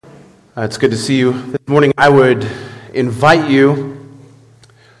It's good to see you this morning. I would invite you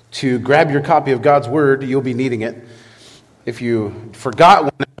to grab your copy of God's Word. You'll be needing it. If you forgot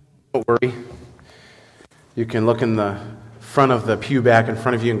one, don't worry. You can look in the front of the pew back in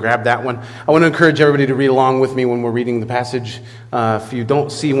front of you and grab that one. I want to encourage everybody to read along with me when we're reading the passage. If you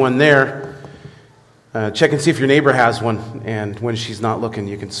don't see one there, check and see if your neighbor has one, and when she's not looking,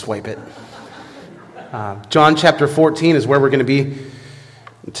 you can swipe it. John chapter 14 is where we're going to be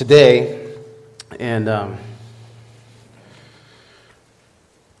today, and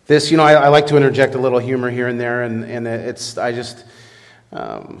this, I like to interject a little humor here and there, and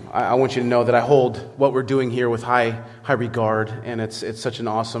I want you to know that I hold what we're doing here with high regard, and it's such an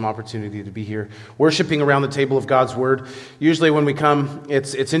awesome opportunity to be here, worshiping around the table of God's Word. Usually when we come,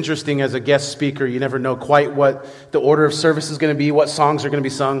 it's interesting as a guest speaker. You never know quite what the order of service is going to be, what songs are going to be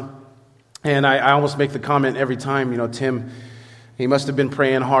sung, and I almost make the comment every time, Tim, he must have been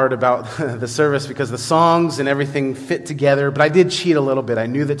praying hard about the service because the songs and everything fit together. But I did cheat a little bit. I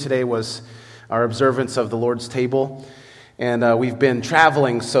knew that today was our observance of the Lord's table. And we've been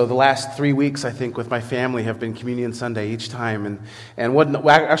traveling. So the last 3 weeks, I think, with my family have been Communion Sunday each time. And what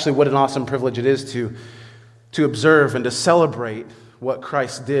an awesome privilege it is to observe and to celebrate what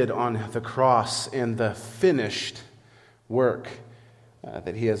Christ did on the cross and the finished work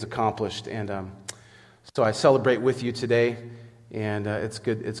that he has accomplished. And so I celebrate with you today. And it's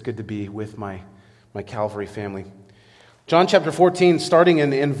good to be with my Calvary family. John chapter 14, starting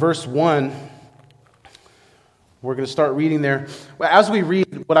in verse 1, we're going to start reading there. As we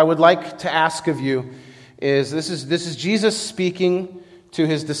read, what I would like to ask of you is, this is Jesus speaking to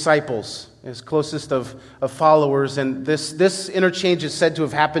his disciples, his closest of followers, and this interchange is said to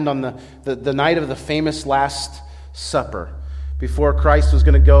have happened on the night of the famous Last Supper, before Christ was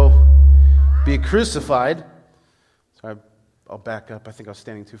going to go be crucified. Sorry, I'll back up. I think I was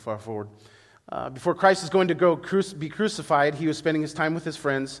standing too far forward. Before Christ is going to go be crucified, he was spending his time with his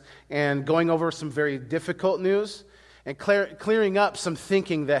friends and going over some very difficult news and clearing up some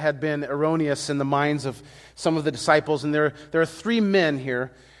thinking that had been erroneous in the minds of some of the disciples. And there are three men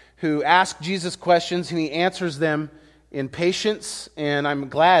here who ask Jesus questions, and he answers them in patience. And I'm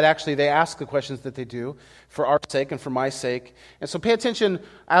glad, actually, they ask the questions that they do for our sake and for my sake. And so pay attention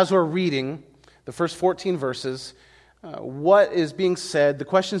as we're reading the first 14 verses. What is being said, the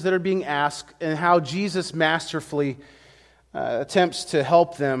questions that are being asked, and how Jesus masterfully attempts to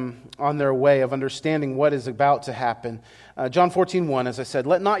help them on their way of understanding what is about to happen. John 14:1, as I said,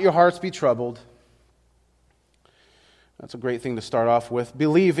 "Let not your hearts be troubled." That's a great thing to start off with.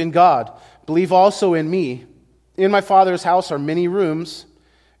 "Believe in God. Believe also in me. In my Father's house are many rooms.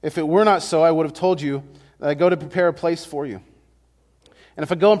 If it were not so, I would have told you that I go to prepare a place for you. And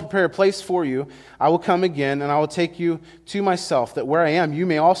if I go and prepare a place for you, I will come again, and I will take you to myself, that where I am, you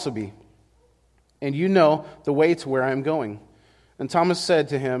may also be. And you know the way to where I am going." And Thomas said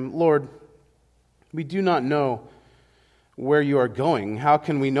to him, "Lord, we do not know where you are going. How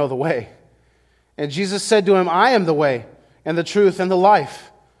can we know the way?" And Jesus said to him, "I am the way, and the truth, and the life.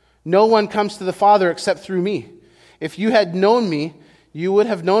 No one comes to the Father except through me. If you had known me, you would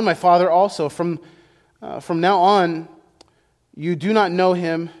have known my Father also. From now on, you do know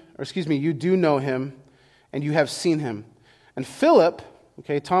him, and you have seen him." And Philip,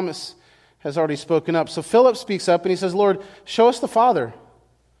 Thomas has already spoken up. So Philip speaks up and he says, "Lord, show us the Father,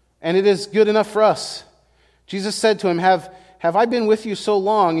 and it is good enough for us." Jesus said to him, Have I been with you so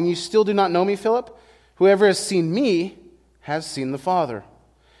long, and you still do not know me, Philip? Whoever has seen me has seen the Father.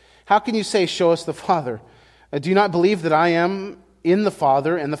 How can you say, 'Show us the Father'? Do you not believe that I am in the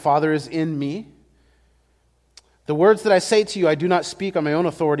Father, and the Father is in me? The words that I say to you, I do not speak on my own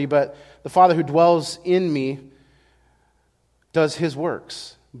authority, but the Father who dwells in me does his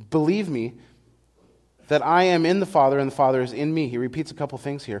works. Believe me that I am in the Father and the Father is in me." He repeats a couple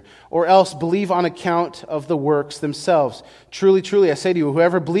things here. "Or else believe on account of the works themselves. Truly, truly, I say to you,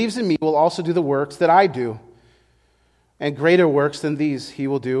 whoever believes in me will also do the works that I do. And greater works than these he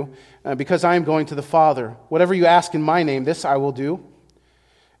will do, because I am going to the Father. Whatever you ask in my name, this I will do,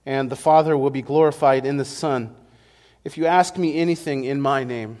 and the Father will be glorified in the Son. If you ask me anything in my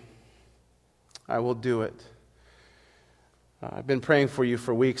name, I will do it." I've been praying for you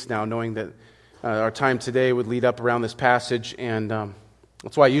for weeks now, knowing that our time today would lead up around this passage, and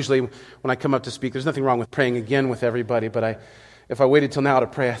that's why usually when I come up to speak, there's nothing wrong with praying again with everybody, but if I waited till now to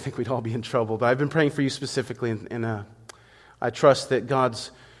pray, I think we'd all be in trouble. But I've been praying for you specifically, and I trust that God's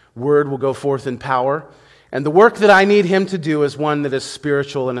Word will go forth in power, and the work that I need Him to do is one that is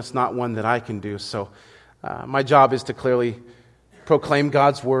spiritual, and it's not one that I can do. So my job is to clearly proclaim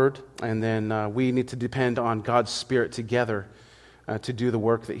God's Word, and then we need to depend on God's Spirit together to do the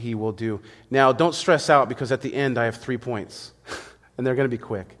work that he will do. Now, don't stress out, because at the end I have 3 points, and they're going to be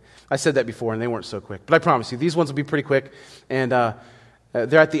quick. I said that before, and they weren't so quick. But I promise you, these ones will be pretty quick, and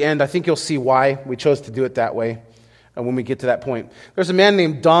they're at the end. I think you'll see why we chose to do it that way when we get to that point. There's a man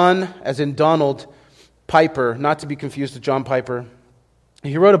named Don, as in Donald Piper, not to be confused with John Piper.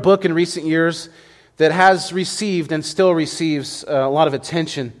 He wrote a book in recent years that has received and still receives a lot of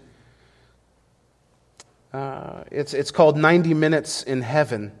attention. It's called 90 Minutes in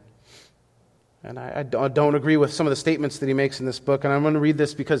Heaven. And I don't agree with some of the statements that he makes in this book. And I'm going to read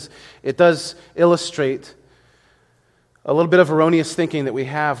this because it does illustrate a little bit of erroneous thinking that we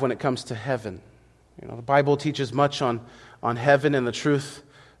have when it comes to heaven. You know, the Bible teaches much on heaven and the truth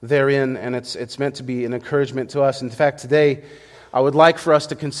therein, and it's meant to be an encouragement to us. In fact, today, I would like for us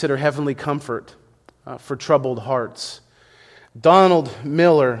to consider heavenly comfort for troubled hearts. Donald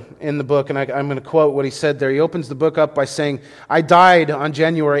Miller, in the book, and I'm going to quote what he said there. He opens the book up by saying, "I died on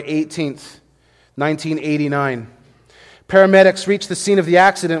January 18th, 1989. Paramedics reached the scene of the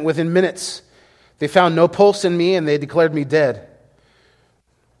accident within minutes. They found no pulse in me, and they declared me dead.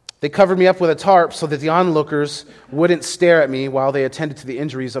 They covered me up with a tarp so that the onlookers wouldn't stare at me while they attended to the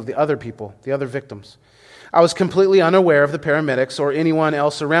injuries of the other people, the other victims. I was completely unaware of the paramedics or anyone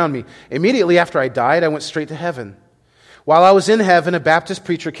else around me. Immediately after I died, I went straight to heaven. While I was in heaven, a Baptist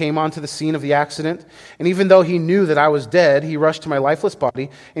preacher came onto the scene of the accident, and even though he knew that I was dead, he rushed to my lifeless body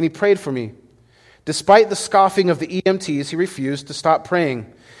and he prayed for me. Despite the scoffing of the EMTs, he refused to stop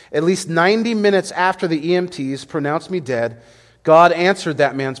praying. At least 90 minutes after the EMTs pronounced me dead, God answered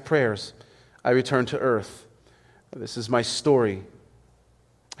that man's prayers. I returned to earth." This is my story.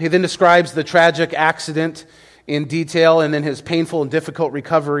 He then describes the tragic accident in detail and then his painful and difficult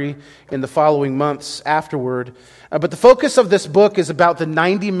recovery in the following months afterward. But the focus of this book is about the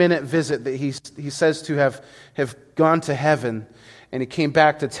 90-minute visit that he says to have gone to heaven, and he came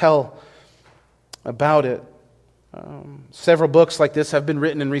back to tell about it. Several books like this have been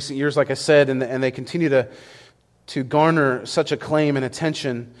written in recent years, like I said, and they continue to garner such acclaim and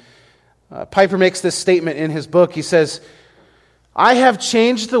attention. Piper makes this statement in his book. He says, "I have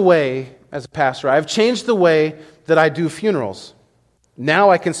changed the way, as a pastor, I have changed the way that I do funerals. Now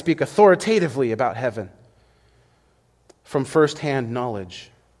I can speak authoritatively about heaven from firsthand knowledge."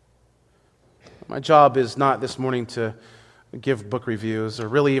 My job is not this morning to give book reviews or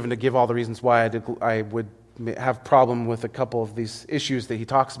really even to give all the reasons why I would have problem with a couple of these issues that he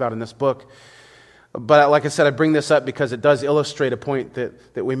talks about in this book. But like I said, I bring this up because it does illustrate a point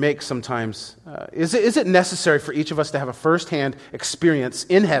that we make sometimes. Is it necessary for each of us to have a firsthand experience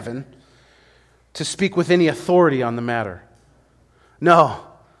in heaven to speak with any authority on the matter? No,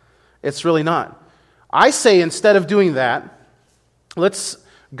 it's really not. I say instead of doing that, let's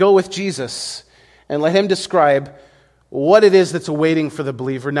go with Jesus and let him describe what it is that's awaiting for the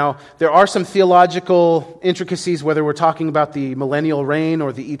believer. Now, there are some theological intricacies, whether we're talking about the millennial reign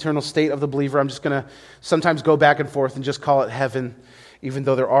or the eternal state of the believer. I'm just going to sometimes go back and forth and just call it heaven, even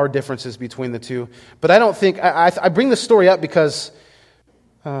though there are differences between the two. But I don't think, I bring this story up because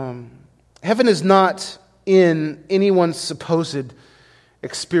heaven is not in anyone's supposed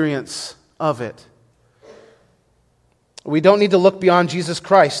experience of it. We don't need to look beyond Jesus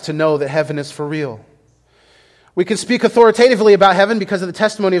Christ to know that heaven is for real. We can speak authoritatively about heaven because of the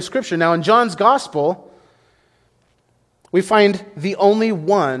testimony of Scripture. Now, in John's Gospel, we find the only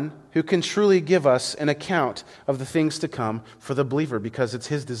one who can truly give us an account of the things to come for the believer because it's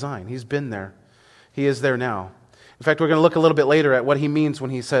his design. He's been there. He is there now. In fact, we're going to look a little bit later at what he means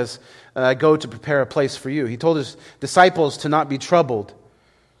when he says, "I go to prepare a place for you." He told his disciples to not be troubled.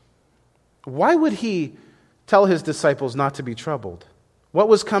 Why would he tell his disciples not to be troubled? What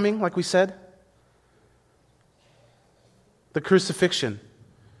was coming, like we said? The crucifixion.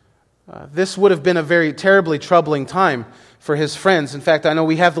 This would have been a very terribly troubling time for his friends. In fact, I know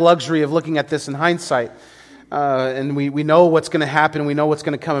we have the luxury of looking at this in hindsight, and we know what's going to happen, we know what's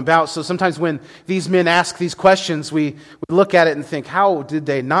going to come about. So sometimes when these men ask these questions, we look at it and think, how did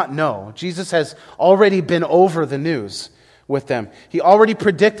they not know? Jesus has already been over the news with them. He already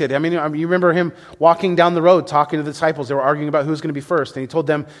predicted. I mean, you remember him walking down the road talking to the disciples. They were arguing about who's going to be first, and he told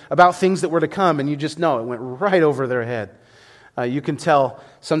them about things that were to come, and you just know it went right over their head. You can tell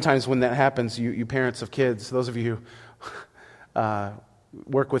sometimes when that happens, you parents of kids, those of you who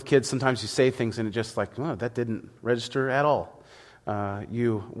work with kids, sometimes you say things and it just like, oh, that didn't register at all.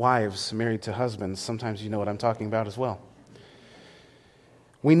 You wives married to husbands, sometimes you know what I'm talking about as well.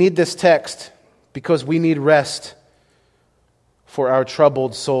 We need this text because we need rest for our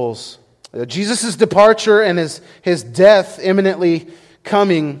troubled souls. Jesus' departure and his death imminently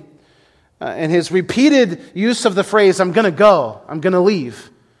coming And his repeated use of the phrase, I'm going to go, I'm going to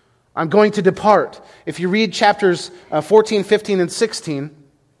leave, I'm going to depart. If you read chapters 14, 15, and 16,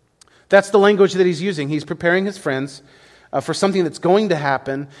 that's the language that he's using. He's preparing his friends for something that's going to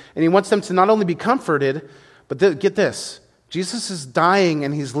happen, and he wants them to not only be comforted, but get this, Jesus is dying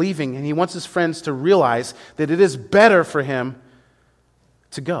and he's leaving, and he wants his friends to realize that it is better for him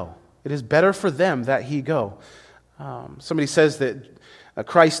to go. It is better for them that he go. Somebody says that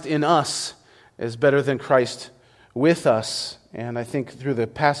Christ in us is better than Christ with us. And I think through the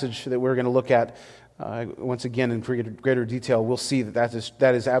passage that we're going to look at, once again in greater detail, we'll see that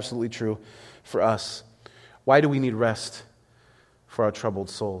is absolutely true for us. Why do we need rest for our troubled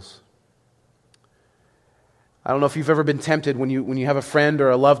souls? I don't know if you've ever been tempted when you have a friend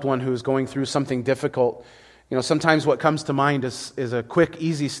or a loved one who is going through something difficult. Sometimes what comes to mind is a quick,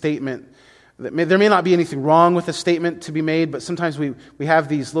 easy statement. There may not be anything wrong with a statement to be made, but sometimes we have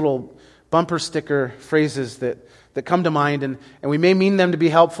these little bumper sticker phrases that come to mind, and we may mean them to be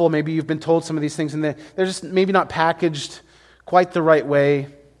helpful. Maybe you've been told some of these things, and they're just maybe not packaged quite the right way.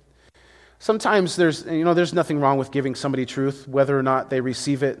 Sometimes there's nothing wrong with giving somebody truth, whether or not they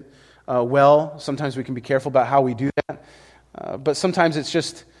receive it well. Sometimes we can be careful about how we do that. But sometimes it's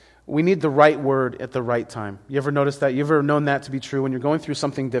just we need the right word at the right time. You ever notice that? You ever known that to be true when you're going through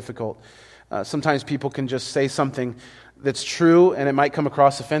something difficult? Sometimes people can just say something that's true, and it might come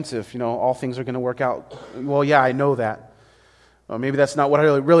across offensive. All things are going to work out. Well, yeah, I know that. Or maybe that's not what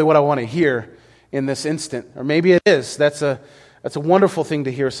I want to hear in this instant. Or maybe it is. That's a wonderful thing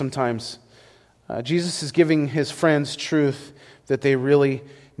to hear sometimes. Jesus is giving his friends truth that they really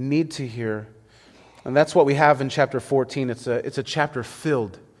need to hear. And that's what we have in chapter 14. It's a chapter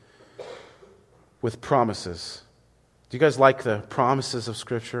filled with promises. Do you guys like the promises of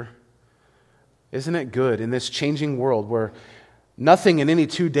Scripture? Isn't it good in this changing world where nothing in any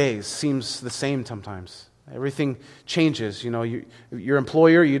 2 days seems the same sometimes? Everything changes. Your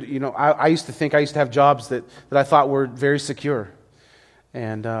employer, I used to have jobs that I thought were very secure.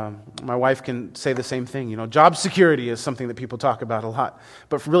 And my wife can say the same thing. Job security is something that people talk about a lot.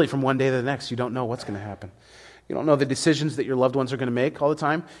 But really, from one day to the next, you don't know what's going to happen. You don't know the decisions that your loved ones are going to make all the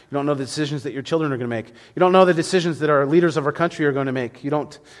time. You don't know the decisions that your children are going to make. You don't know the decisions that our leaders of our country are going to make. I'm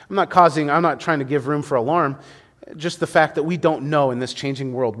not trying to give room for alarm. Just the fact that we don't know in this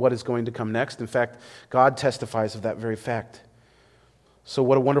changing world what is going to come next. In fact, God testifies of that very fact. So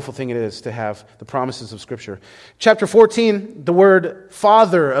what a wonderful thing it is to have the promises of Scripture. Chapter 14, the word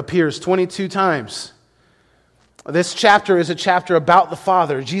Father appears 22 times. This chapter is a chapter about the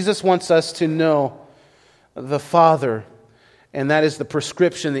Father. Jesus wants us to know the Father, and that is the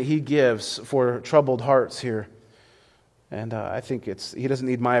prescription that he gives for troubled hearts here. And I think he doesn't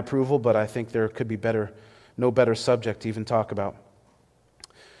need my approval, but I think there could be no better subject to even talk about.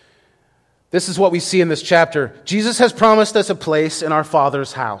 This is what we see in this chapter. Jesus has promised us a place in our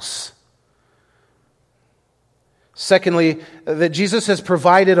Father's house. Secondly, that Jesus has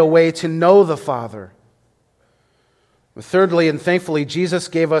provided a way to know the Father. Thirdly, and thankfully, Jesus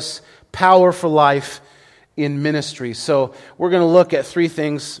gave us power for life in ministry. So we're going to look at three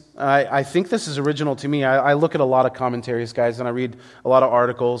things. I think this is original to me. I look at a lot of commentaries, guys, and I read a lot of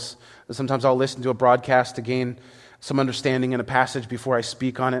articles. Sometimes I'll listen to a broadcast to gain some understanding in a passage before I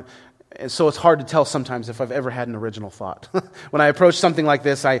speak on it. And so it's hard to tell sometimes if I've ever had an original thought. When I approach something like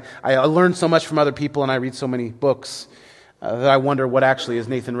this, I learn so much from other people and I read so many books that I wonder what actually is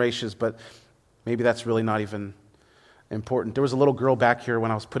Nathan Raich's, but maybe that's really not even important. There was a little girl back here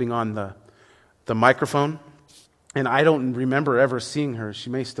when I was putting on the microphone, and I don't remember ever seeing her. She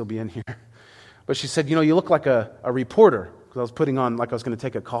may still be in here. But she said, you look like a reporter, because I was putting on like I was going to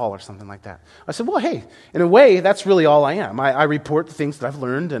take a call or something like that. I said, well, hey, in a way, that's really all I am. I report the things that I've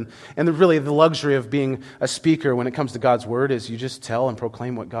learned, and really the luxury of being a speaker when it comes to God's Word is you just tell and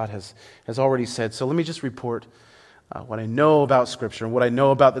proclaim what God has already said. So let me just report what I know about Scripture, and what I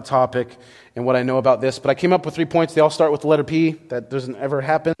know about the topic, and what I know about this. But I came up with 3 points. They all start with the letter P. That doesn't ever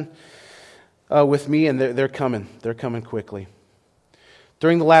happen with me, and they're coming. They're coming quickly.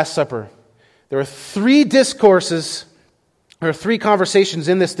 During the Last Supper, there are 3 discourses, or 3 conversations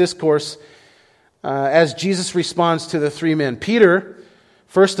in this discourse as Jesus responds to the 3 men. Peter,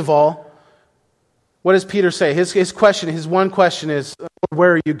 first of all, what does Peter say? His one question is,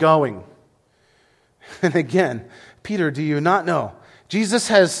 where are you going? And again, Peter, do you not know? Jesus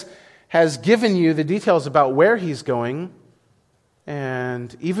has given you the details about where he's going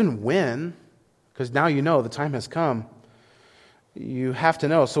and even when, because now you know the time has come. You have to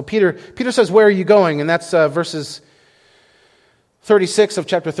know. So Peter says, where are you going? And that's verses 36 of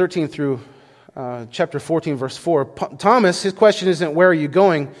chapter 13 through chapter 14, verse 4. Thomas, his question isn't, where are you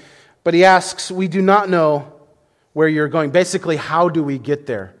going? But he asks, we do not know where you're going. Basically, how do we get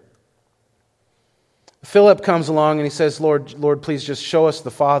there? Philip comes along and he says, Lord, please just show us the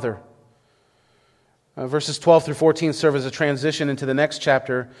Father. Verses 12 through 14 serve as a transition into the next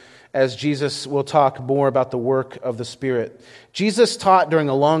chapter as Jesus will talk more about the work of the Spirit. Jesus taught for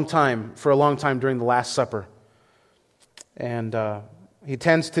a long time during the Last Supper. And he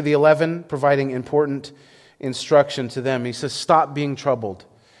tends to the 11, providing important instruction to them. He says, stop being troubled.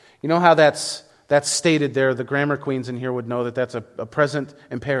 You know how that's stated there? The grammar queens in here would know that that's a present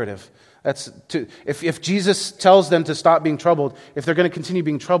imperative. If Jesus tells them to stop being troubled, if they're going to continue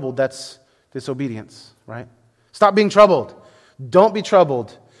being troubled, that's disobedience, right? Stop being troubled. Don't be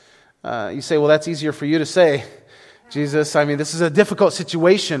troubled. You say, well, that's easier for you to say, Jesus. I mean, this is a difficult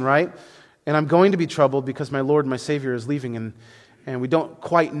situation, right? And I'm going to be troubled because my Lord and my Savior is leaving, and we don't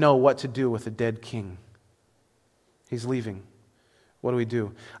quite know what to do with a dead king. He's leaving. What do we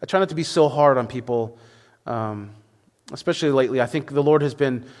do? I try not to be so hard on people, especially lately. I think the Lord has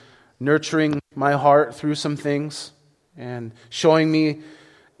been nurturing my heart through some things and showing me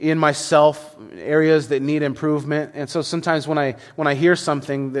in myself areas that need improvement. And so sometimes when I hear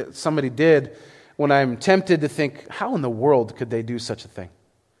something that somebody did, when I'm tempted to think, how in the world could they do such a thing?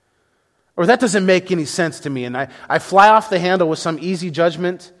 Or that doesn't make any sense to me, and I fly off the handle with some easy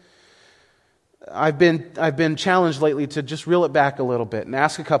judgment. I've been challenged lately to just reel it back a little bit and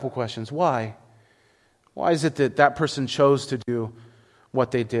ask a couple questions. Why? Why is it that person chose to do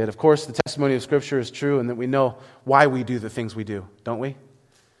what they did? Of course, the testimony of Scripture is true, and that we know why we do the things we do, don't we?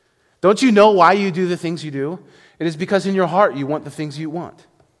 Don't you know why you do the things you do? It is because in your heart you want the things you want.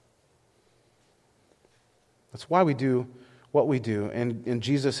 That's why we do what we do. And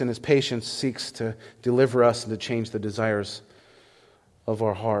Jesus in His patience seeks to deliver us and to change the desires of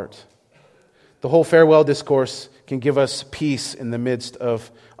our heart. The whole farewell discourse can give us peace in the midst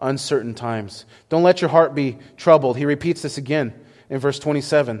of uncertain times. Don't let your heart be troubled. He repeats this again in verse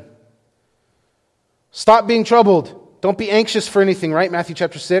 27. Stop being troubled. Don't be anxious for anything, right? Matthew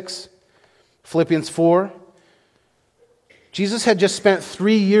chapter 6, Philippians 4. Jesus had just spent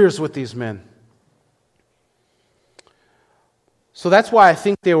 3 years with these men. So that's why I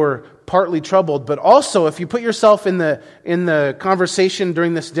think they were partly troubled. But also, if you put yourself in the conversation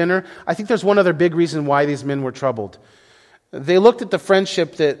during this dinner, I think there's one other big reason why these men were troubled. They looked at the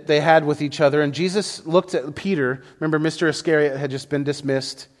friendship that they had with each other, and Jesus looked at Peter. Remember, Mr. Iscariot had just been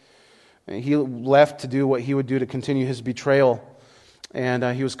dismissed. He left to do what he would do to continue his betrayal, and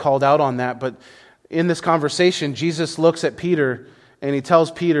he was called out on that. But in this conversation, Jesus looks at Peter, and he tells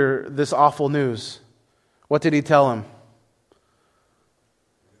Peter this awful news. What did he tell him?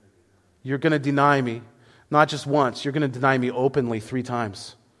 You're going to deny me, not just once. You're going to deny me openly 3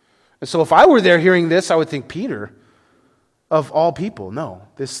 times. And so if I were there hearing this, I would think, Peter, of all people, no,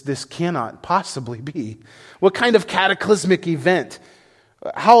 this cannot possibly be. What kind of cataclysmic event?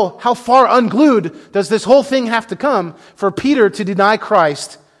 How far unglued does this whole thing have to come for Peter to deny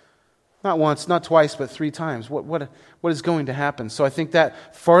Christ? Not once, not twice, but 3 times. What is going to happen? So I think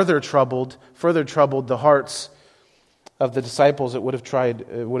that further troubled the hearts of the disciples. It would have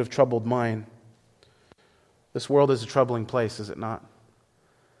troubled mine. This world is a troubling place, is it not?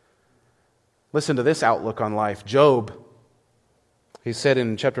 Listen to this outlook on life. Job, he said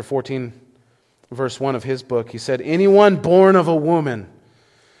in chapter 14, verse 1 of his book, he said, anyone born of a woman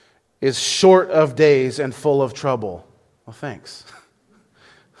is short of days and full of trouble. Well, thanks.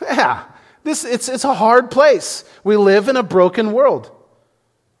 Yeah, it's a hard place. We live in a broken world.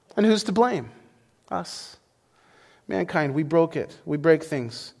 And who's to blame? Us. Mankind, we broke it. We break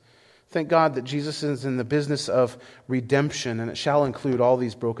things. Thank God that Jesus is in the business of redemption, and it shall include all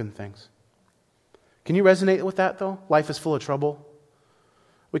these broken things. Can you resonate with that, though? Life is full of trouble.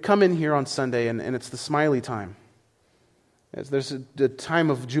 We come in here on Sunday, and it's the smiley time. There's a time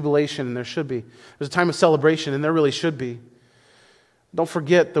of jubilation, and there should be. There's a time of celebration, and there really should be. Don't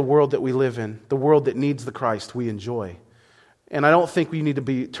forget the world that we live in, the world that needs the Christ we enjoy. And I don't think we need to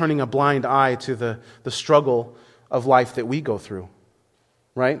be turning a blind eye to the struggle of life that we go through,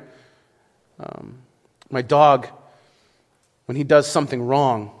 right? My dog, when he does something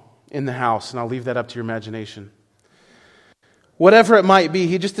wrong in the house, and I'll leave that up to your imagination, whatever it might be,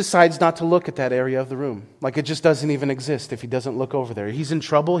 he just decides not to look at that area of the room. Like it just doesn't even exist if he doesn't look over there. He's in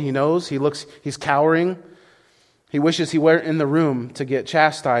trouble, he knows, he's cowering. He wishes he weren't in the room to get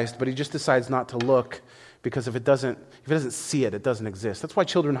chastised, but he just decides not to look because if he doesn't see it, it doesn't exist. That's why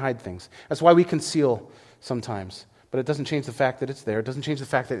children hide things. That's why we conceal sometimes. But it doesn't change the fact that it's there. It doesn't change the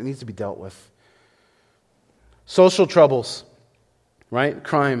fact that it needs to be dealt with. Social troubles, right?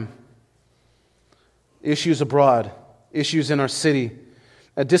 Crime. Issues abroad. Issues in our city.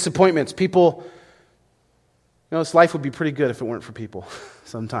 Disappointments. People, this life would be pretty good if it weren't for people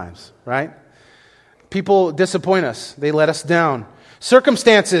sometimes, right? People disappoint us. They let us down.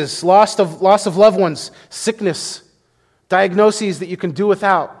 Circumstances, loss of loved ones, sickness, diagnoses that you can do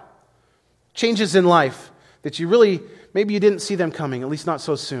without, changes in life that maybe you didn't see them coming, at least not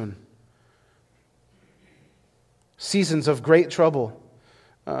so soon. Seasons of great trouble.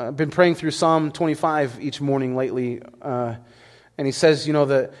 I've been praying through Psalm 25 each morning lately, and he says,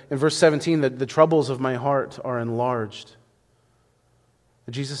 that in verse 17, that the troubles of my heart are enlarged.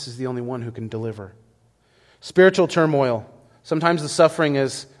 Jesus is the only one who can deliver. Spiritual turmoil. Sometimes the suffering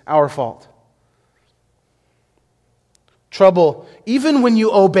is our fault. Trouble, even when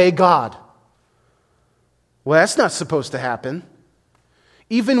you obey God. Well, that's not supposed to happen.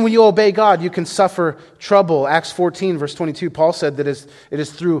 Even when you obey God, you can suffer trouble. Acts 14, verse 22, Paul said that it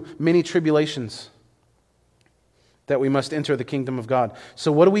is through many tribulations that we must enter the kingdom of God.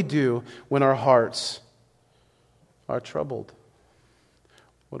 So what do we do when our hearts are troubled?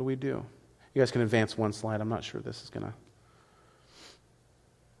 What do we do? You guys can advance one slide. I'm not sure this is going to...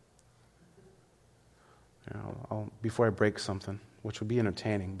 before I break something, which would be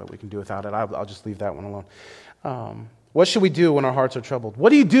entertaining, but we can do without it. I'll just leave that one alone. What should we do when our hearts are troubled? What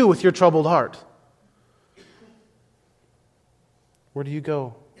do you do with your troubled heart? Where do you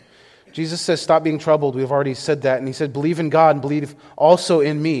go? Jesus says, stop being troubled. We've already said that. And he said, believe in God and believe also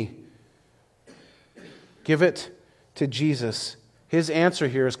in me. Give it to Jesus. His answer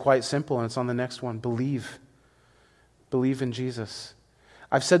here is quite simple, and it's on the next one. Believe. Believe in Jesus.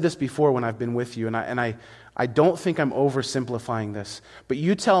 I've said this before when I've been with you, and I don't think I'm oversimplifying this. But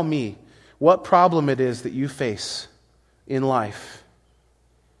you tell me what problem it is that you face in life.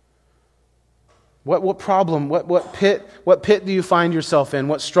 What problem, what pit do you find yourself in?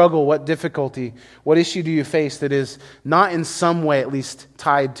 What struggle, what difficulty, what issue do you face that is not in some way at least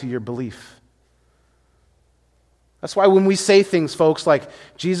tied to your belief? That's why when we say things, folks, like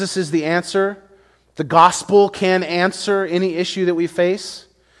Jesus is the answer, the gospel can answer any issue that we face.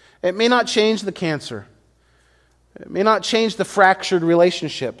 It may not change the cancer. It may not change the fractured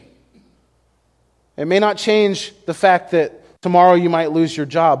relationship. It may not change the fact that tomorrow you might lose your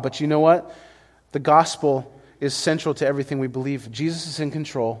job, but you know what? The gospel is central to everything we believe. Jesus is in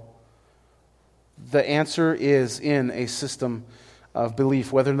control. The answer is in a system of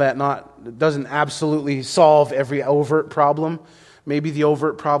belief. Whether that doesn't absolutely solve every overt problem, maybe the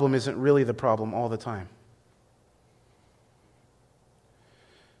overt problem isn't really the problem all the time.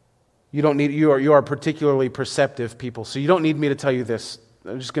 You are particularly perceptive people, so you don't need me to tell you this.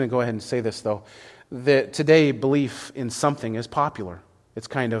 I'm just going to go ahead and say this, though. That today, belief in something is popular. It's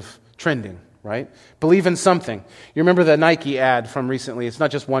kind of trending, right? Believe in something. You remember the Nike ad from recently. It's not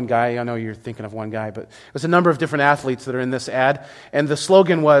just one guy. I know you're thinking of one guy, but there's a number of different athletes that are in this ad. And the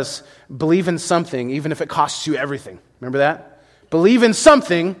slogan was, believe in something, even if it costs you everything. Remember that? Believe in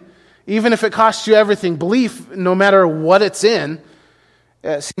something, even if it costs you everything. Belief, no matter what it's in,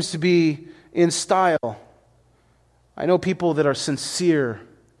 seems to be in style. I know people that are sincere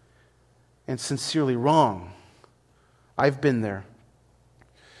and sincerely wrong. I've been there.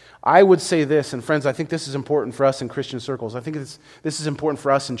 I would say this, and friends, I think this is important for us in Christian circles. I think this is important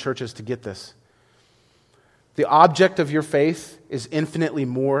for us in churches to get this. The object of your faith is infinitely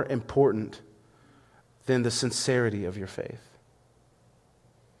more important than the sincerity of your faith.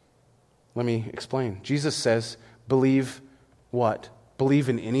 Let me explain. Jesus says, believe what? Believe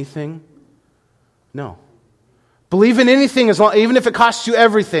in anything? No. Believe in anything even if it costs you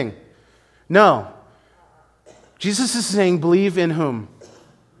everything. No. Jesus is saying, believe in whom?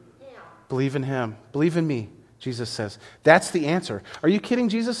 Believe in Him. Believe in me, Jesus says. That's the answer. Are you kidding,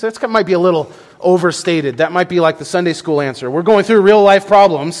 Jesus? That might be a little overstated. That might be like the Sunday school answer. We're going through real life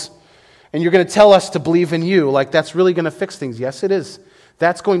problems, and you're going to tell us to believe in you. Like that's really going to fix things. Yes, it is.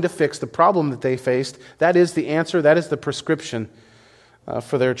 That's going to fix the problem that they faced. That is the answer. That is the prescription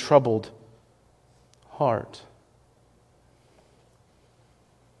for their troubled heart.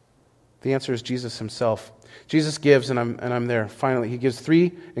 The answer is Jesus Himself. Jesus gives, and I'm there, finally, He gives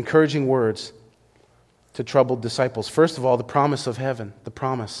 3 encouraging words to troubled disciples. First of all, the promise of heaven. The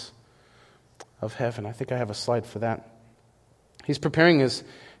promise of heaven. I think I have a slide for that. He's preparing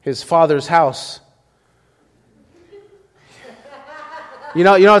his Father's house. You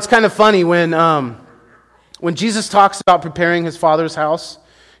know, it's kind of funny when Jesus talks about preparing His Father's house,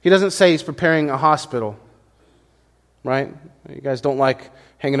 He doesn't say He's preparing a hospital, right? You guys don't like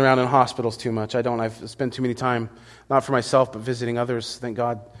hanging around in hospitals too much. I don't. I've spent too many time, not for myself, but visiting others. Thank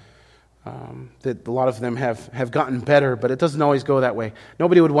God that a lot of them have gotten better, but it doesn't always go that way.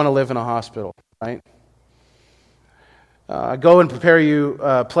 Nobody would want to live in a hospital, right? Go and prepare you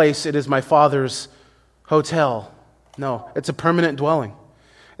a place. It is my Father's hotel. No, it's a permanent dwelling.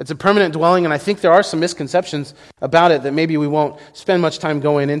 It's a permanent dwelling, and I think there are some misconceptions about it that maybe we won't spend much time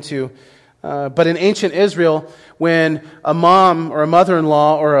going into. But in ancient Israel, when a mom or a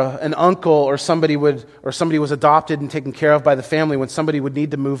mother-in-law or an uncle or somebody was adopted and taken care of by the family, when somebody would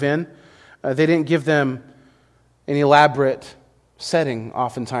need to move in, they didn't give them an elaborate setting.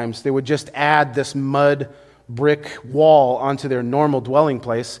 Oftentimes, they would just add this mud brick wall onto their normal dwelling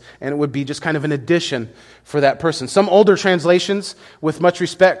place, and it would be just kind of an addition for that person. Some older translations, with much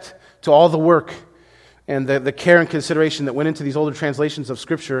respect to all the work and the care and consideration that went into these older translations of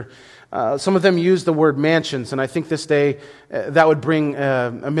Scripture, some of them use the word mansions, and I think this day that would bring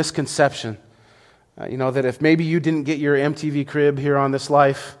a misconception. That if maybe you didn't get your MTV crib here on this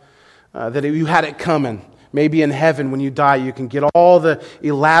life, that you had it coming. Maybe in heaven when you die you can get all the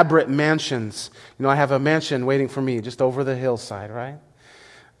elaborate mansions. I have a mansion waiting for me just over the hillside, right?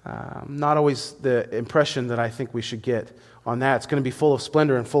 Not always the impression that I think we should get on that. It's going to be full of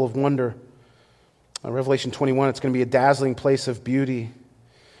splendor and full of wonder. Revelation 21, it's going to be a dazzling place of beauty.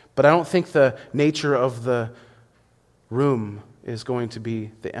 But I don't think the nature of the room is going to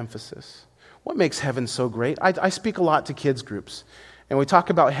be the emphasis. What makes heaven so great? I speak a lot to kids groups. And we talk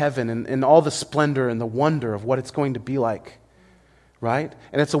about heaven and all the splendor and the wonder of what it's going to be like, right?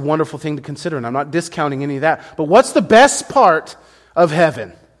 And it's a wonderful thing to consider, and I'm not discounting any of that. But what's the best part of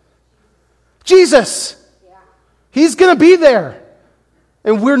heaven? Jesus! Yeah. He's going to be there,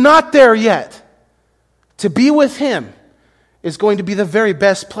 and we're not there yet. To be with Him is going to be the very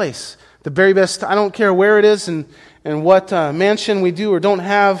best place, the very best. I don't care where it is and what mansion we do or don't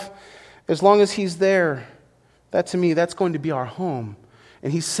have, as long as He's there. That to me, that's going to be our home.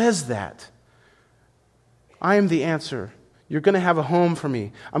 And He says that. I am the answer. You're going to have a home for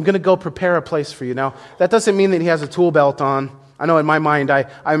me. I'm going to go prepare a place for you. Now, that doesn't mean that He has a tool belt on. I know in my mind,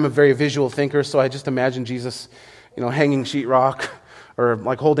 I'm a very visual thinker, so I just imagine Jesus, hanging sheetrock or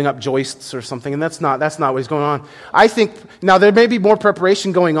like holding up joists or something, and that's not what He's going on. I think, now there may be more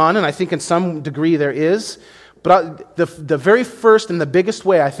preparation going on, and I think in some degree there is, but the very first and the biggest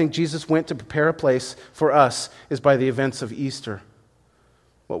way I think Jesus went to prepare a place for us is by the events of Easter,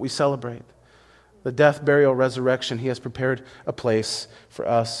 what we celebrate. The death, burial, resurrection, He has prepared a place for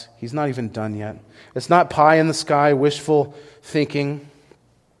us. He's not even done yet. It's not pie in the sky, wishful thinking,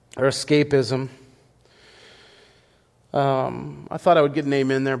 or escapism. I thought I would get an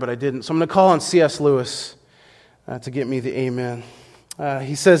amen there, but I didn't. So I'm going to call on C.S. Lewis to get me the amen.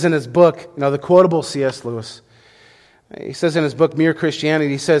 He says in his book, the quotable C.S. Lewis, he says in his book, Mere Christianity,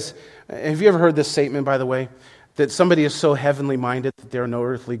 he says, have you ever heard this statement, by the way, that somebody is so heavenly minded that they're no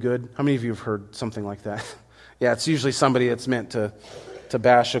earthly good? How many of you have heard something like that? Yeah, it's usually somebody that's meant to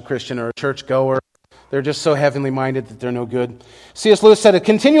bash a Christian or a church goer. They're just so heavenly minded that they're no good. C.S. Lewis said, a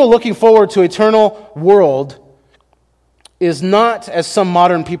continual looking forward to eternal world is not, as some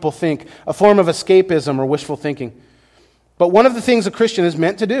modern people think, a form of escapism or wishful thinking, but one of the things a Christian is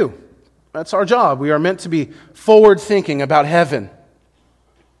meant to do. That's our job. We are meant to be forward-thinking about heaven.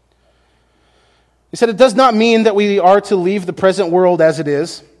 He said it does not mean that we are to leave the present world as it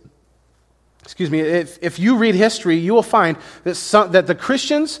is. If you read history, you will find that the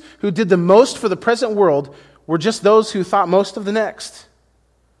Christians who did the most for the present world were just those who thought most of the next.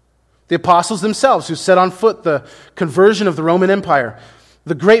 The apostles themselves who set on foot the conversion of the Roman Empire.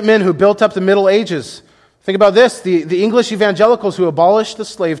 The great men who built up the Middle Ages. Think about this, the English evangelicals who abolished the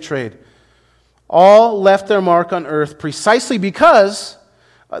slave trade. All left their mark on earth precisely because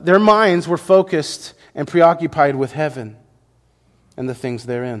their minds were focused and preoccupied with heaven and the things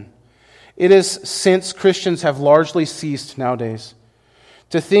therein. It is since Christians have largely ceased nowadays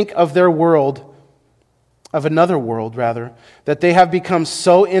to think of their world, of another world rather, that they have become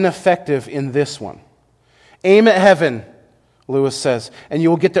so ineffective in this one. Aim at heaven, Lewis says, and you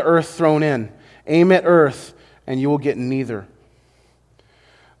will get the earth thrown in. Aim at earth, and you will get neither.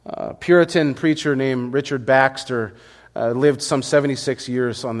 A Puritan preacher named Richard Baxter lived some 76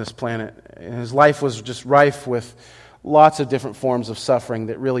 years on this planet. And his life was just rife with lots of different forms of suffering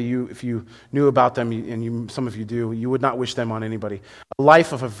that really if you knew about them, and some of you do, you would not wish them on anybody. A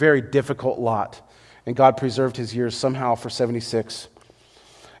life of a very difficult lot. And God preserved his years somehow for 76.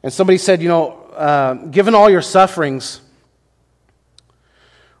 And somebody said, given all your sufferings,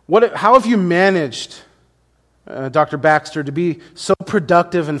 how have you managed, Dr. Baxter, to be so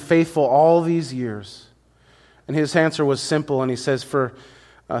productive and faithful all these years? And his answer was simple, and he says, for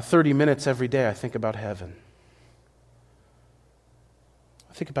 30 minutes every day, I think about heaven.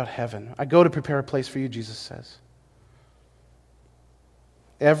 I think about heaven. I go to prepare a place for you, Jesus says.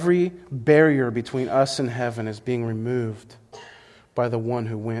 Every barrier between us and heaven is being removed by the one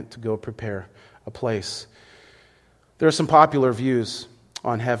who went to go prepare a place. There are some popular views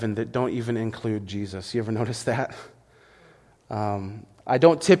on heaven that don't even include Jesus. You ever notice that? I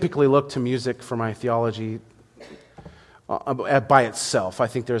don't typically look to music for my theology by itself. I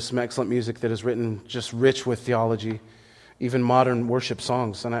think there's some excellent music that is written just rich with theology, even modern worship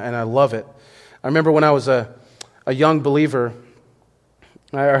songs, and I love it. I remember when I was a young believer,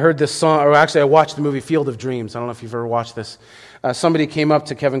 I heard this song, or actually I watched the movie Field of Dreams. I don't know if you've ever watched this. Somebody came up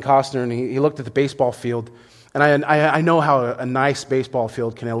to Kevin Costner and he looked at the baseball field, and I know how a nice baseball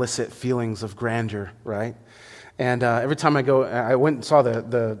field can elicit feelings of grandeur, right? And every time I went and saw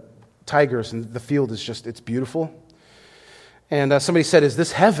the Tigers, and the field is just, it's beautiful. And somebody said, "Is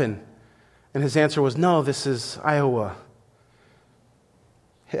this heaven?" And his answer was, "No, this is Iowa."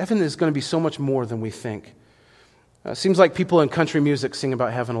 Heaven is going to be so much more than we think. Seems like people in country music sing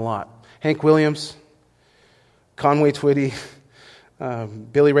about heaven a lot. Hank Williams, Conway Twitty,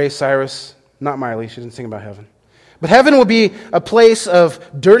 Billy Ray Cyrus, not Miley, she didn't sing about heaven. But heaven will be a place of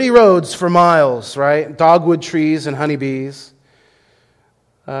dirty roads for miles, right? Dogwood trees and honeybees.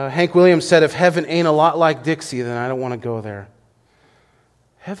 Hank Williams said, "If heaven ain't a lot like Dixie, then I don't want to go there."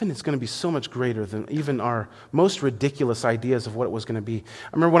 Heaven is going to be so much greater than even our most ridiculous ideas of what it was going to be.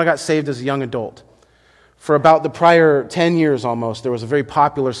 I remember when I got saved as a young adult. For about the prior 10 years almost, there was a very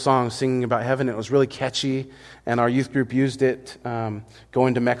popular song singing about heaven. It was really catchy, and our youth group used it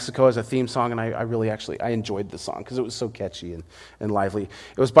going to Mexico as a theme song, and I enjoyed the song because it was so catchy and lively.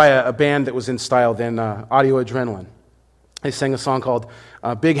 It was by a band that was in style then, Audio Adrenaline. They sang a song called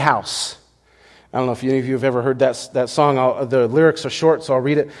Big House. I don't know if any of you have ever heard that song. The lyrics are short, so I'll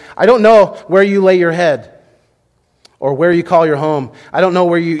read it. "I don't know where you lay your head, or where you call your home. I don't know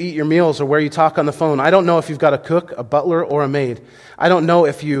where you eat your meals or where you talk on the phone. I don't know if you've got a cook, a butler, or a maid. I don't know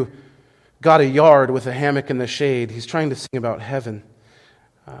if you got a yard with a hammock in the shade." He's trying to sing about heaven.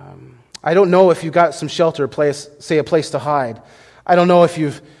 "I don't know if you've got some shelter, a place to hide. I don't know if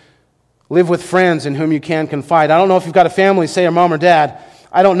you've lived with friends in whom you can confide. I don't know if you've got a family, say your mom or dad.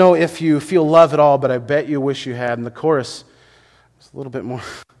 I don't know if you feel love at all, but I bet you wish you had." And the chorus is a little bit more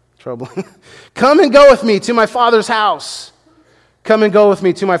troubling. "Come and go with me to my Father's house. Come and go with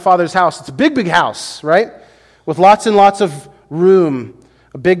me to my Father's house." It's a big, big house, right? With lots and lots of room.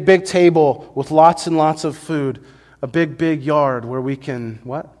 A big, big table with lots and lots of food. A big, big yard where we can,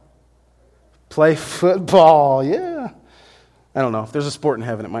 what? Play football. Yeah. I don't know. If there's a sport in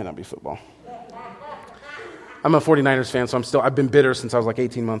heaven, it might not be football. I'm a 49ers fan, so I've been bitter since I was like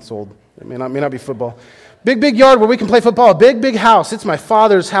 18 months old. It may not be football. Big, big yard where we can play football. A big, big house. It's my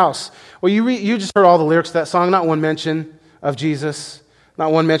Father's house. Well, you just heard all the lyrics to that song. Not one mention of Jesus.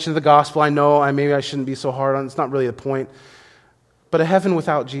 Not one mention of the gospel. I know maybe I shouldn't be so hard on it. It's not really the point. But a heaven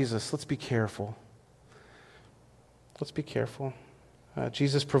without Jesus, let's be careful. Let's be careful.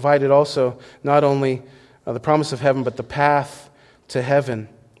 Jesus provided also not only the promise of heaven, but the path to heaven.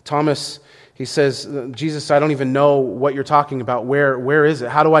 Thomas, he says, "Jesus, I don't even know what you're talking about. Where is it?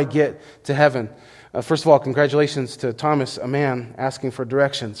 How do I get to heaven?" First of all, congratulations to Thomas, a man asking for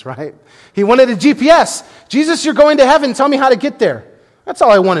directions, right? He wanted a GPS. "Jesus, you're going to heaven. Tell me how to get there." That's all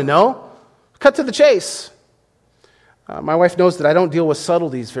I want to know. Cut to the chase. My wife knows that I don't deal with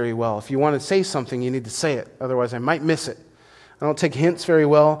subtleties very well. If you want to say something, you need to say it. Otherwise, I might miss it. I don't take hints very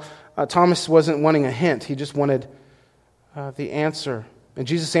well. Thomas wasn't wanting a hint. He just wanted the answer. And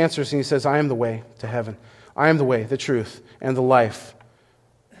Jesus answers and he says, "I am the way to heaven. I am the way, the truth, and the life."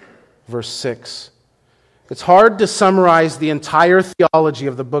 Verse 6. It's hard to summarize the entire theology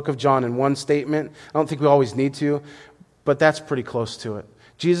of the book of John in one statement. I don't think we always need to, but that's pretty close to it.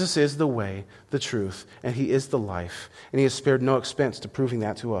 Jesus is the way, the truth, and he is the life. And he has spared no expense to proving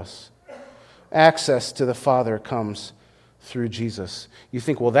that to us. Access to the Father comes through Jesus. You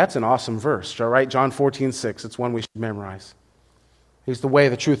think, well, that's an awesome verse, right? John 14:6. It's one we should memorize. He's the way,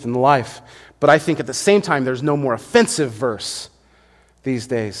 the truth, and the life. But I think at the same time, there's no more offensive verse these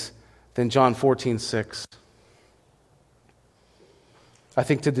days than John 14:6. I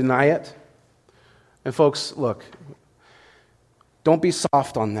think to deny it, and folks, look, don't be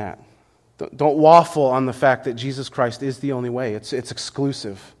soft on that. Don't waffle on the fact that Jesus Christ is the only way. It's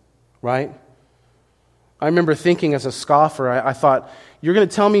exclusive, right? I remember thinking as a scoffer, I thought, you're going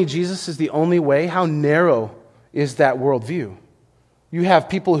to tell me Jesus is the only way? How narrow is that worldview? You have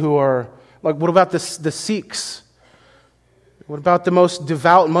people who are, like, what about the Sikhs? What about the most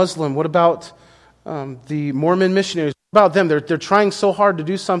devout Muslim? What about the Mormon missionaries? What about them? They're trying so hard to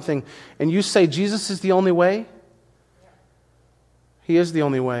do something, and you say Jesus is the only way? He is the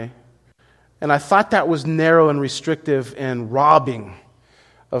only way. And I thought that was narrow and restrictive and robbing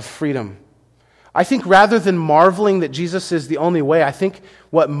of freedom. I think rather than marveling that Jesus is the only way, I think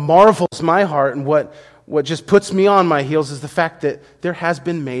what marvels my heart and what just puts me on my heels is the fact that there has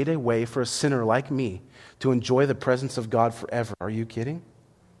been made a way for a sinner like me to enjoy the presence of God forever. Are you kidding?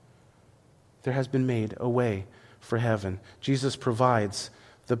 There has been made a way for heaven. Jesus provides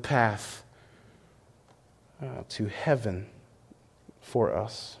the path to heaven for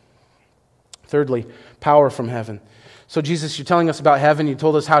us. Thirdly, power from heaven. So Jesus, you're telling us about heaven. You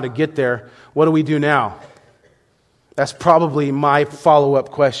told us how to get there. What do we do now? That's probably my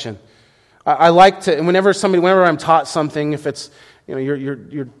follow-up question. I like to, and whenever I'm taught something, if it's,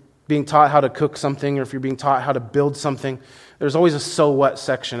 you're being taught how to cook something, or if you're being taught how to build something, there's always a so what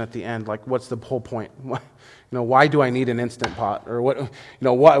section at the end. Like, what's the whole point? Why do I need an Instant Pot? Or what?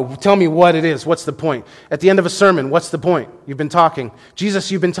 Tell me what it is. What's the point? At the end of a sermon, what's the point? You've been talking. Jesus,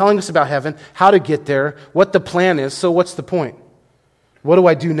 you've been telling us about heaven, how to get there, what the plan is, so what's the point? What do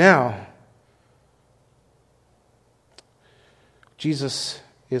I do now? Jesus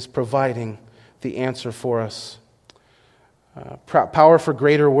is providing the answer for us. Power for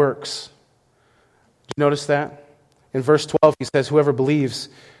greater works. Did you notice that? In verse 12, he says, whoever believes.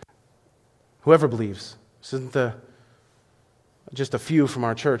 This isn't just a few from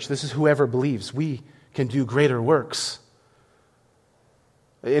our church. This is whoever believes. We can do greater works.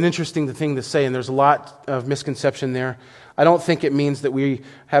 An interesting thing to say, and there's a lot of misconception there. I don't think it means that we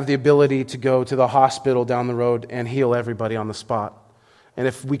have the ability to go to the hospital down the road and heal everybody on the spot. And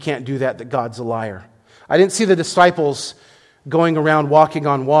if we can't do that God's a liar. I didn't see the disciples going around walking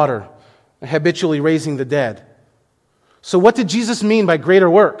on water, habitually raising the dead. So what did Jesus mean by greater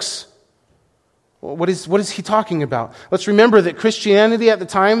works? What is he talking about? Let's remember that Christianity at the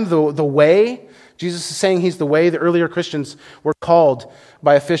time, the way, Jesus is saying he's the way. The earlier Christians were called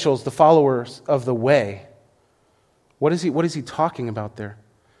by officials the followers of the way. What is he talking about there?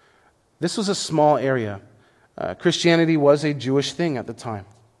 This was a small area. Christianity was a Jewish thing at the time.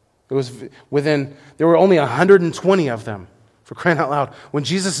 There were only 120 of them, for crying out loud. When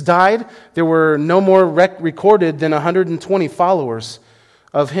Jesus died, there were no more recorded than 120 followers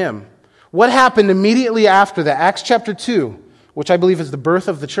of him. What happened immediately after that? Acts chapter 2, which I believe is the birth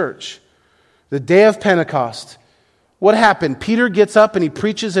of the church, the day of Pentecost. What happened? Peter gets up and he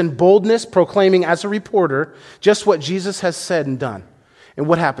preaches in boldness, proclaiming as a reporter just what Jesus has said and done. And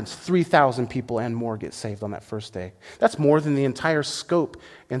what happens? 3,000 people and more get saved on that first day. That's more than the entire scope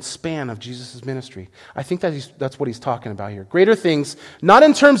and span of Jesus' ministry. I think that's what he's talking about here. Greater things, not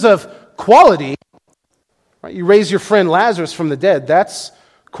in terms of quality. Right? You raise your friend Lazarus from the dead. That's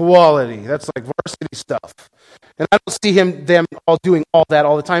quality. That's like varsity stuff. And I don't see them all doing all that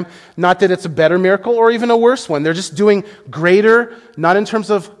all the time. Not that it's a better miracle or even a worse one. They're just doing greater, not in terms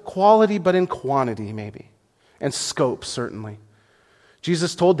of quality, but in quantity maybe. And scope, certainly.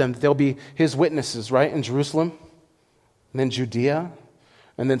 Jesus told them that they'll be his witnesses, right? In Jerusalem, and then Judea,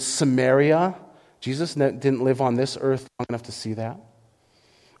 and then Samaria. Jesus didn't live on this earth long enough to see that.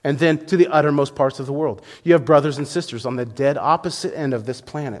 And then to the uttermost parts of the world. You have brothers and sisters on the dead opposite end of this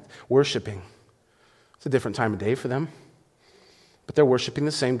planet worshiping. It's a different time of day for them. But they're worshiping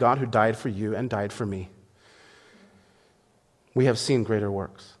the same God who died for you and died for me. We have seen greater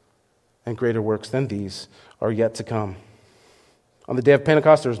works. And greater works than these are yet to come. On the day of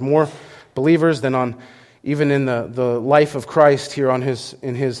Pentecost, there's more believers than even in the life of Christ here in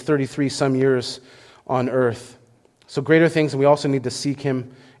his 33 some years on earth. So greater things, and we also need to seek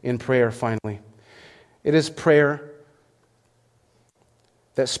him in prayer, finally. It is prayer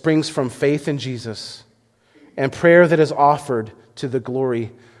that springs from faith in Jesus and prayer that is offered to the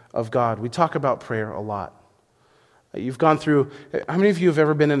glory of God. We talk about prayer a lot. You've gone through, how many of you have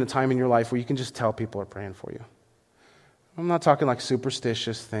ever been in a time in your life where you can just tell people are praying for you? I'm not talking like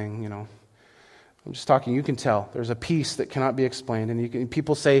superstitious thing, I'm just talking, you can tell. There's a peace that cannot be explained. And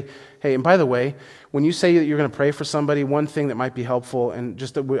people say, hey, and by the way, when you say that you're going to pray for somebody, one thing that might be helpful, and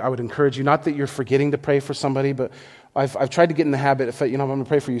just I would encourage you, not that you're forgetting to pray for somebody, but I've tried to get in the habit of, I'm going to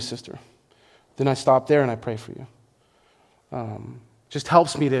pray for you, sister. Then I stop there and I pray for you. Just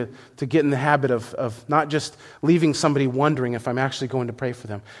helps me to get in the habit of not just leaving somebody wondering if I'm actually going to pray for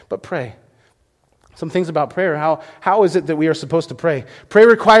them, but pray. Some things about prayer. How is it that we are supposed to pray? Prayer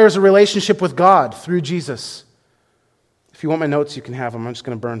requires a relationship with God through Jesus. If you want my notes, you can have them. I'm just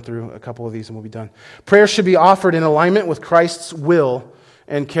going to burn through a couple of these and we'll be done. Prayer should be offered in alignment with Christ's will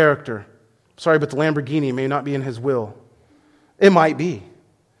and character. Sorry, but the Lamborghini may not be in his will. It might be.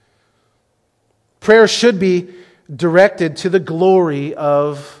 Prayer should be directed to the glory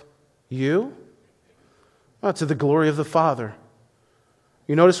of you, to the glory of the Father.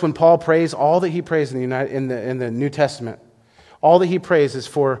 You notice when Paul prays, all that he prays in the New Testament, All that he prays is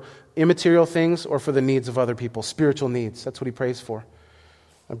for immaterial things or for the needs of other people, spiritual needs. That's what he prays for.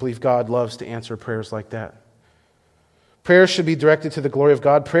 I believe God loves to answer prayers like that. Prayer should be directed to the glory of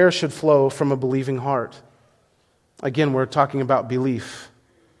God. Prayer should flow from a believing heart. Again, we're talking about belief.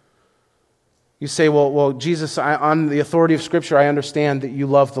 You say, well, Jesus, on the authority of Scripture, I understand that you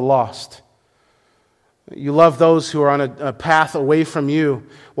love the lost. You love those who are on a path away from you.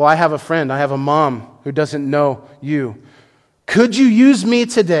 Well, I have a friend, I have a mom who doesn't know you. Could you use me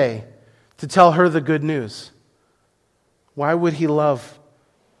today to tell her the good news? Why would he love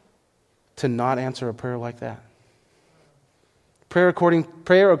to not answer a prayer like that? Prayer according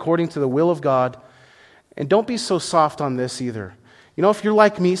to the will of God. And don't be so soft on this either. You know, if you're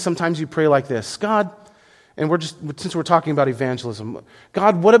like me, sometimes you pray like this. God, and since we're talking about evangelism,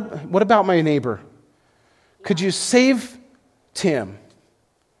 God, what about my neighbor? Could you save Tim?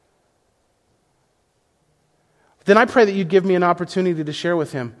 Then I pray that you'd give me an opportunity to share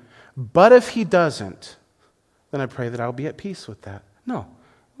with him. But if he doesn't, then I pray that I'll be at peace with that. No,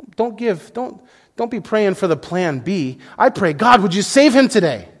 don't be praying for the plan B. I pray, God, would you save him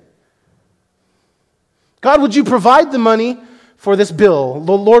today? God, would you provide the money for this bill?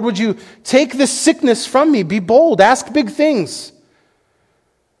 Lord, would you take this sickness from me? Be bold. Ask big things.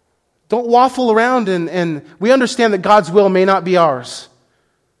 Don't waffle around and we understand that God's will may not be ours.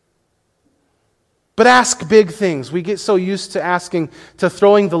 But ask big things. We get so used to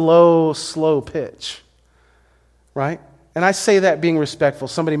throwing the low, slow pitch. Right? And I say that being respectful.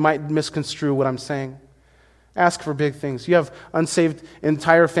 Somebody might misconstrue what I'm saying. Ask for big things. You have unsaved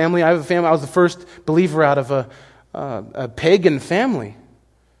entire family. I have a family. I was the first believer out of a pagan family.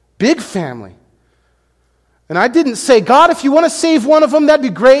 Big family. And I didn't say, God, if you want to save one of them, that'd be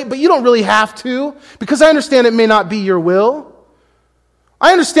great, but you don't really have to, because I understand it may not be your will.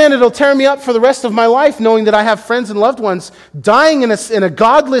 I understand it'll tear me up for the rest of my life, knowing that I have friends and loved ones dying in a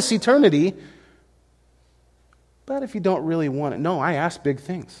godless eternity. But if you don't really want it, no, I ask big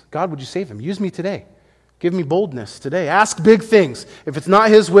things. God, would you save him? Use me today. Give me boldness today. Ask big things. If it's not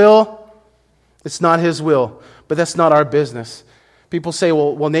his will, it's not his will. But that's not our business. People say,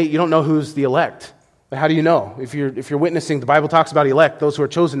 well, Nate, you don't know who's the elect. How do you know? If you're witnessing, the Bible talks about elect, those who are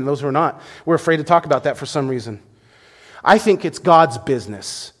chosen and those who are not. We're afraid to talk about that for some reason. I think it's God's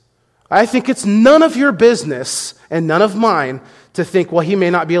business. I think it's none of your business and none of mine to think, well, he may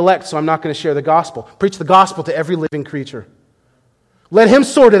not be elect, so I'm not going to share the gospel. Preach the gospel to every living creature. Let him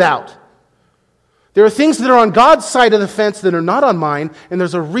sort it out. There are things that are on God's side of the fence that are not on mine, and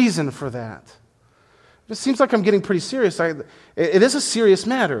there's a reason for that. It seems like I'm getting pretty serious. It is a serious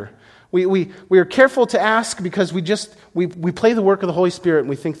matter. We are careful to ask because we play the work of the Holy Spirit and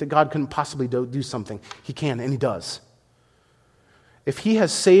we think that God couldn't possibly do something. He can, and he does. If he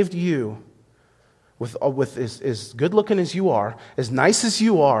has saved you with as good looking as you are, as nice as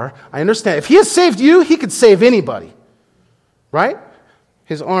you are, I understand. If he has saved you, he could save anybody. Right?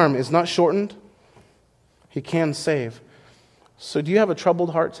 His arm is not shortened. He can save. So do you have a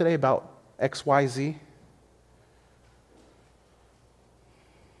troubled heart today about XYZ?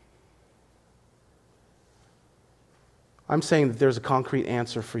 I'm saying that there's a concrete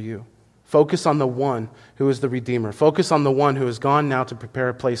answer for you. Focus on the one who is the Redeemer. Focus on the one who has gone now to prepare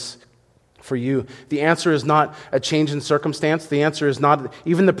a place for you. The answer is not a change in circumstance. The answer is not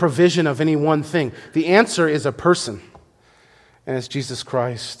even the provision of any one thing. The answer is a person, and it's Jesus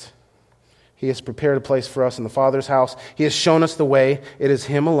Christ. He has prepared a place for us in the Father's house. He has shown us the way. It is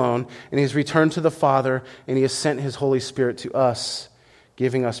him alone. And he has returned to the Father, and he has sent his Holy Spirit to us,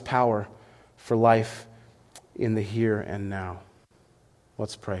 giving us power for life in the here and now.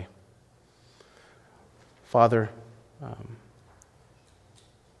 Let's pray. Father,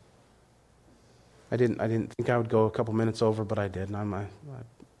 I didn't think I would go a couple minutes over, but I did. And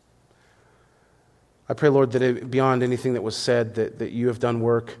I pray, Lord, that beyond anything that was said, that you have done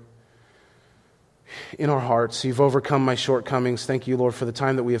work in our hearts. You've overcome my shortcomings. Thank you, Lord, for the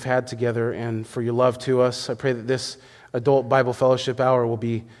time that we have had together and for your love to us. I pray that this adult Bible fellowship hour will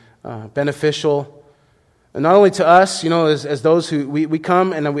be beneficial. And not only to us, as those who we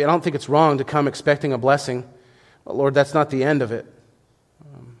come, and I don't think it's wrong to come expecting a blessing. But Lord, that's not the end of it.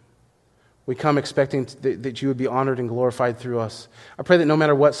 We come expecting that you would be honored and glorified through us. I pray that no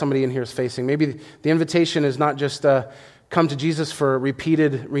matter what somebody in here is facing, maybe the invitation is not just come to Jesus for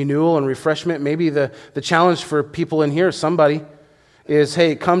repeated renewal and refreshment. Maybe the challenge for people in here, somebody, is,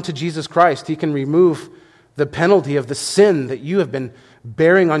 hey, come to Jesus Christ. He can remove the penalty of the sin that you have been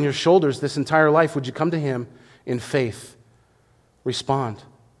bearing on your shoulders this entire life. Would you come to him in faith? Respond.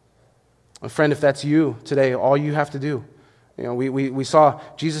 Friend, if that's you today, all you have to do, we saw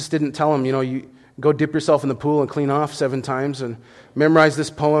Jesus didn't tell him, go dip yourself in the pool and clean off 7 times and memorize this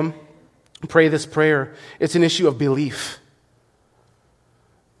poem, pray this prayer. It's an issue of belief.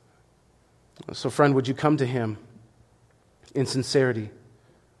 So friend, would you come to him in sincerity?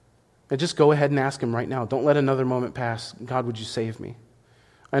 And just go ahead and ask him right now. Don't let another moment pass. God, would you save me?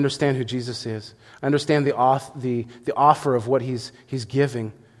 I understand who Jesus is. I understand the offer of what he's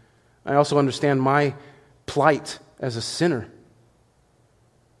giving. I also understand my plight as a sinner.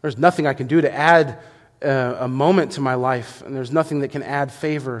 There's nothing I can do to add a moment to my life, and there's nothing that can add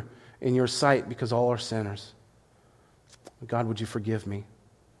favor in your sight because all are sinners. God, would you forgive me?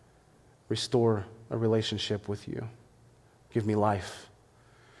 Restore a relationship with you. Give me life.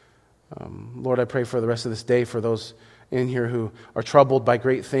 Lord, I pray for the rest of this day for those in here who are troubled by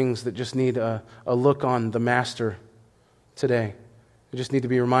great things that just need a look on the Master today. They just need to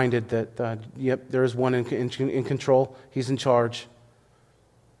be reminded that, yep, there is one in control. He's in charge.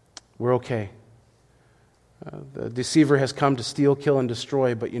 We're okay. The deceiver has come to steal, kill, and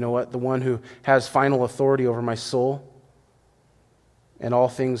destroy, but you know what? The one who has final authority over my soul and all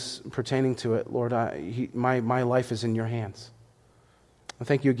things pertaining to it, Lord, my life is in your hands. I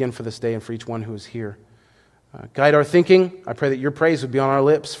thank you again for this day and for each one who is here. Guide our thinking. I pray that your praise would be on our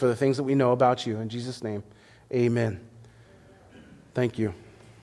lips for the things that we know about you. In Jesus' name, amen. Thank you.